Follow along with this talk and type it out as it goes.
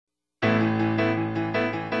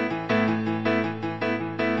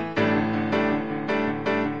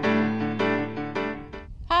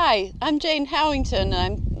Hi, I'm Jane Howington.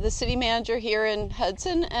 I'm the city manager here in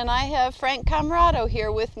Hudson, and I have Frank Camerado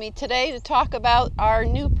here with me today to talk about our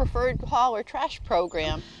new preferred hauler trash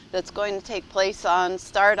program that's going to take place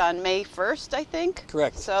start on May 1st, I think?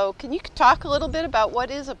 Correct. So can you talk a little bit about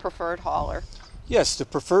what is a preferred hauler? Yes, the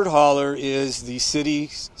preferred hauler is the city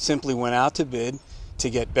simply went out to bid to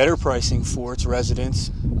get better pricing for its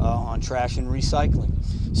residents on trash and recycling.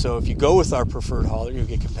 So if you go with our preferred hauler, you'll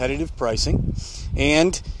get competitive pricing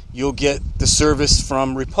and you'll get the service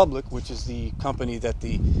from Republic, which is the company that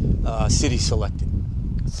the city selected.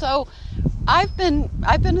 So I've been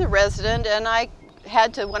a resident, and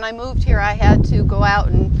when I moved here, I had to go out,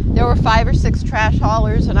 and there were 5 or 6 trash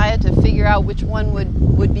haulers, and I had to figure out which one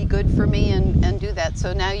would be good for me and do that.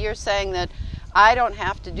 So now you're saying that I don't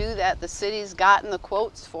have to do that. The city's gotten the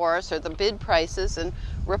quotes for us, or the bid prices, and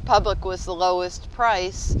Republic was the lowest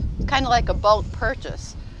price, kind of like a bulk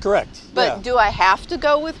purchase. Correct. But yeah. Do I have to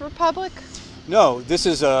go with Republic? No, this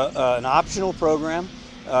is an optional program.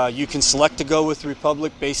 You can select to go with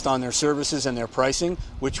Republic based on their services and their pricing,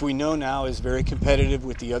 which we know now is very competitive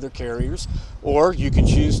with the other carriers, or you can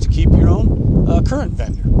choose to keep your own current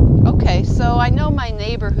vendor. Okay, so I know my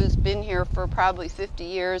neighbor who's been here for probably 50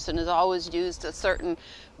 years and has always used a certain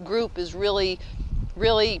group is really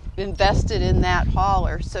invested in that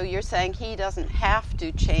hauler. So you're saying he doesn't have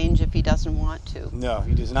to change if he doesn't want to? No,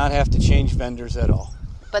 he does not have to change vendors at all.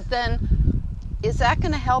 But then, is that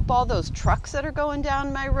going to help all those trucks that are going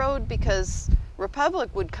down my road? Because Republic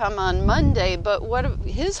would come on Monday, but what if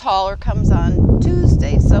his hauler comes on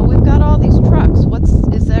Tuesday? So we've got all these trucks.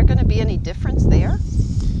 Is there going to be any difference there?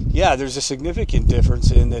 Yeah, there's a significant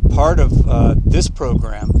difference in that part of this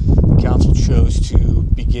program, the council chose to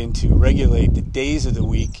begin to regulate the days of the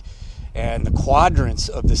week and the quadrants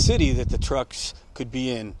of the city that the trucks could be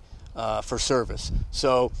in for service.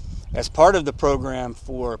 So as part of the program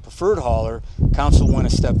for a preferred hauler, council went a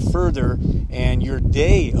step further, and your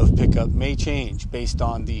day of pickup may change based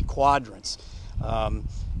on the quadrants.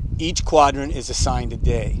 Each quadrant is assigned a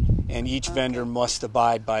day, and each vendor must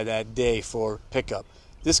abide by that day for pickup.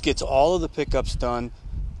 This gets all of the pickups done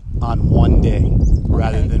on one day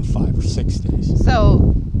rather than 5 or 6 days.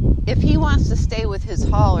 So if he wants to stay with his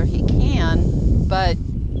hauler, he can, but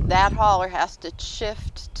that hauler has to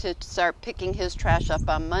shift to start picking his trash up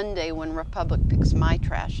on Monday when Republic picks my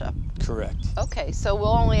trash up. Correct. Okay, so we'll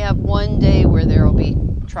only have one day where there will be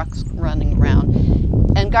trucks running around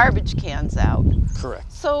and garbage cans out.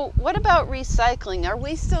 Correct. So what about recycling? Are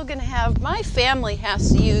we still going to have, my family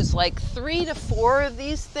has to use like 3 to 4 of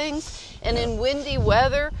these things, and in windy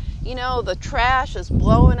weather, you know, the trash is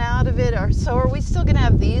blowing out of it. So are we still going to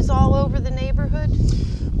have these all over the neighborhood?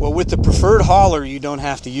 Well, with the preferred hauler, you don't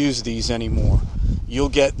have to use these anymore. You'll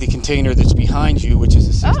get the container that's behind you, which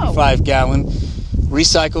is a 65-gallon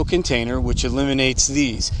recycle container, which eliminates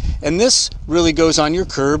these. And this really goes on your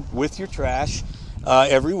curb with your trash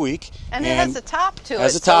every week. And it has a top to it,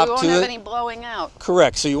 so we won't have any blowing out.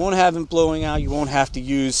 Correct. So you won't have it blowing out. You won't have to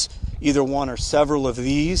use either one or several of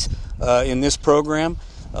these in this program,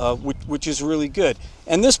 which is really good.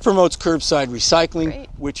 And this promotes curbside recycling,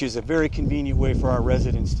 which is a very convenient way for our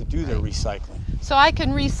residents to do their recycling. So I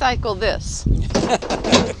can recycle this.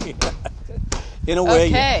 In a way,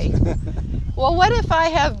 okay. yes. Well, what if I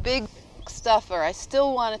have big stuff, or I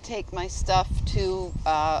still want to take my stuff to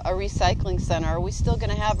a recycling center? Are we still going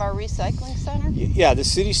to have our recycling center? Yeah, the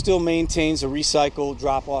city still maintains a recycle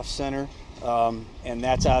drop-off center, and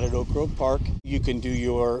that's out at Oak Grove Park. You can do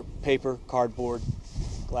your paper, cardboard,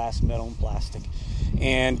 glass, metal, and plastic.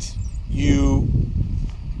 And you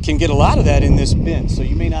can get a lot of that in this bin, so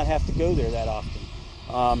you may not have to go there that often.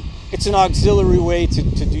 It's an auxiliary way to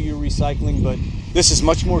do your recycling, but this is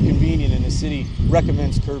much more convenient, and the city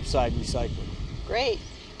recommends curbside recycling. Great.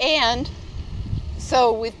 And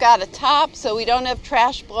so we've got a top, so we don't have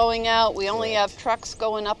trash blowing out. We only have trucks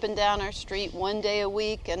going up and down our street one day a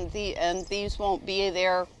week, and these won't be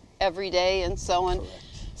there every day, and so on. Correct.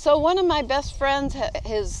 So one of my best friends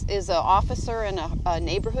is an officer in a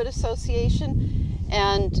neighborhood association,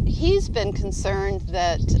 and he's been concerned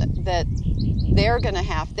that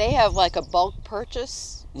they have like a bulk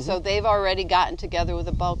purchase. Mm-hmm. So they've already gotten together with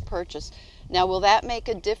a bulk purchase. Now, will that make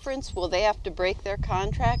a difference? Will they have to break their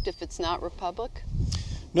contract if it's not Republic?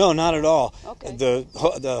 No, not at all. Okay. The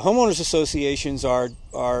homeowners associations are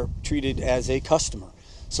treated as a customer,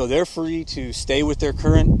 so they're free to stay with their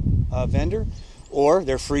current vendor, or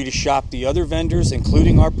they're free to shop the other vendors,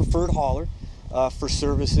 including our preferred hauler, for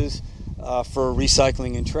services for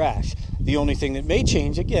recycling and trash. The only thing that may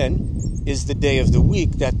change, again, is the day of the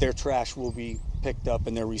week that their trash will be picked up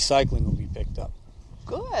and their recycling will be picked up.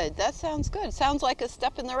 Good. That sounds good. Sounds like a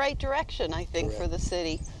step in the right direction, I think, Correct. for the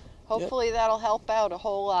city. Hopefully that'll help out a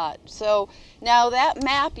whole lot. So now that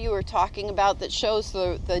map you were talking about that shows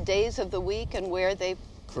the days of the week and where they...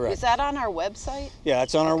 Correct. Is that on our website? Yeah,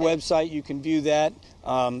 it's on our Okay. website. You can view that.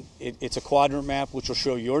 It's a quadrant map which will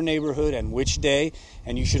show your neighborhood and which day,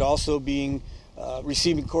 and you should also be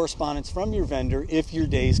receiving correspondence from your vendor if your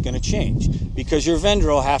day is going to change, because your vendor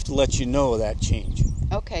will have to let you know of that change.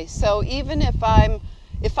 Okay, so even if I'm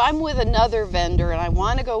with another vendor and I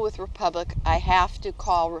want to go with Republic, I have to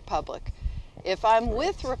call Republic. If I'm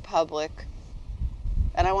with Republic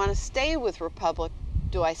and I want to stay with Republic,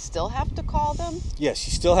 do I still have to call them? Yes,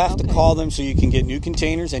 you still have to Okay. call them so you can get new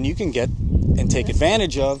containers and you can get and take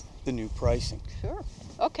advantage of the new pricing. Sure.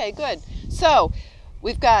 Okay, good. So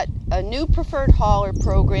we've got a new preferred hauler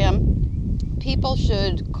program. People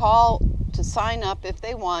should call to sign up if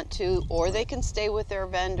they want to, or they can stay with their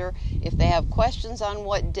vendor. If they have questions on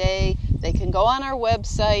what day, they can go on our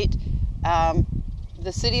website,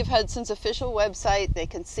 the City of Hudson's official website. They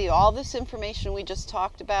can see all this information we just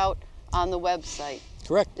talked about on the website.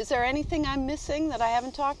 Correct. Is there anything I'm missing that I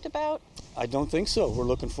haven't talked about? I don't think so. We're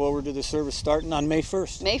looking forward to the service starting on May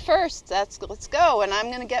 1st. May 1st, let's go. And I'm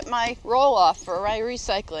going to get my roll-off for my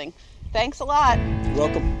recycling. Thanks a lot. You're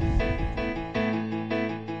welcome.